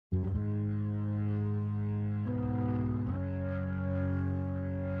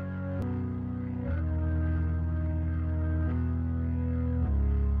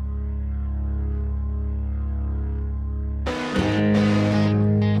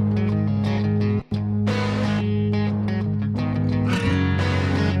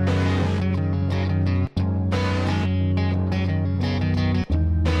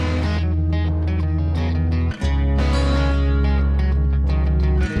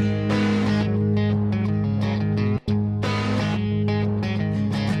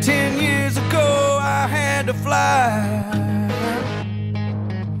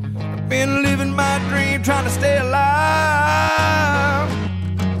I've been living my dream, trying to stay alive.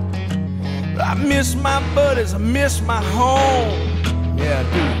 I miss my buddies, I miss my home. Yeah, I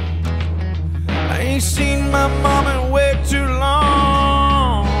do. I ain't seen my mom in way too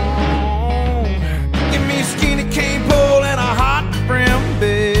long. Give me a skinny cane pole and a hot brim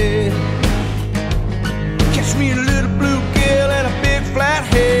bed. Catch me a little blue gill and a big flat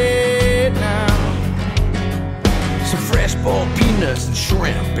head now. Some fresh boiled peanuts and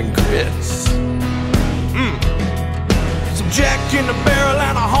shrimp and grits. Some jack in the barrel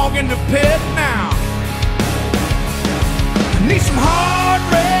and a hog in the pit now. I need some hard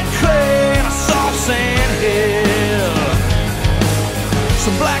red clay and a soft sand hill.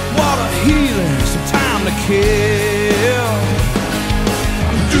 Some black water healing, some time to kill.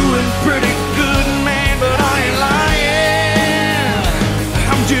 I'm doing pretty good, man, but I ain't lying.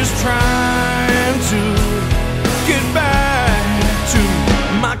 I'm just trying to get back to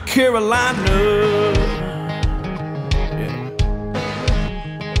my Carolina. Yeah.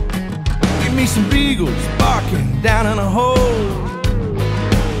 Give me some beagles barking down in a hole.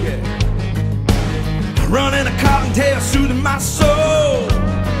 Yeah. Running a cottontail, soothing my soul.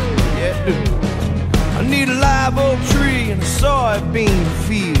 Yeah, dude. I need a live oak tree and a soybean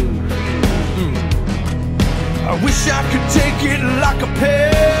field. I wish I could take it like a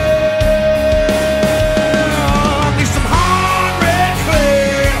pill. I need some hard red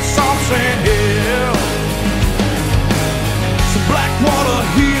clay and a soft sand hill. Some black water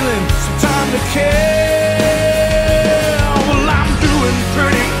healing, some time to kill. Well, I'm doing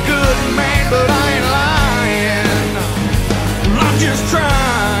pretty good, man, but I ain't lying. I'm just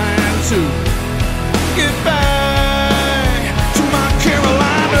trying to get back to my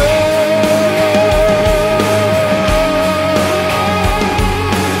Carolina.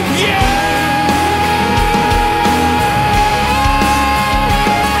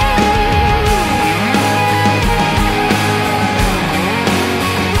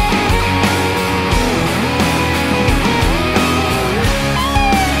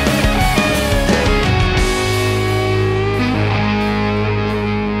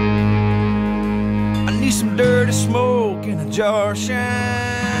 Some dirty smoke in a jar of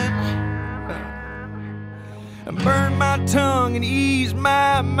shine, and burn my tongue and ease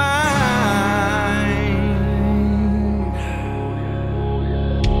my mind.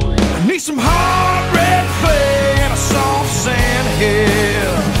 I need some hard red clay and a soft sand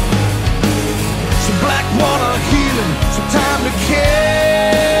hill. Some black water healing, some time to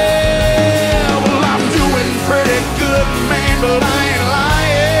kill. Well, I'm doing pretty good, man, but I ain't lying.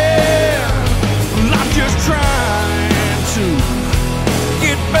 Just trying to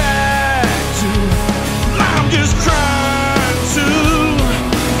get back to. I'm just trying to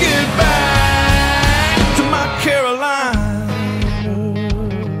get back to my Carolina.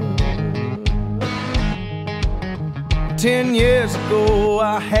 10 years ago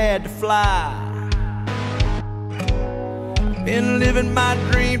I had to fly. Been living my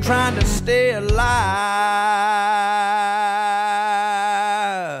dream, trying to stay alive.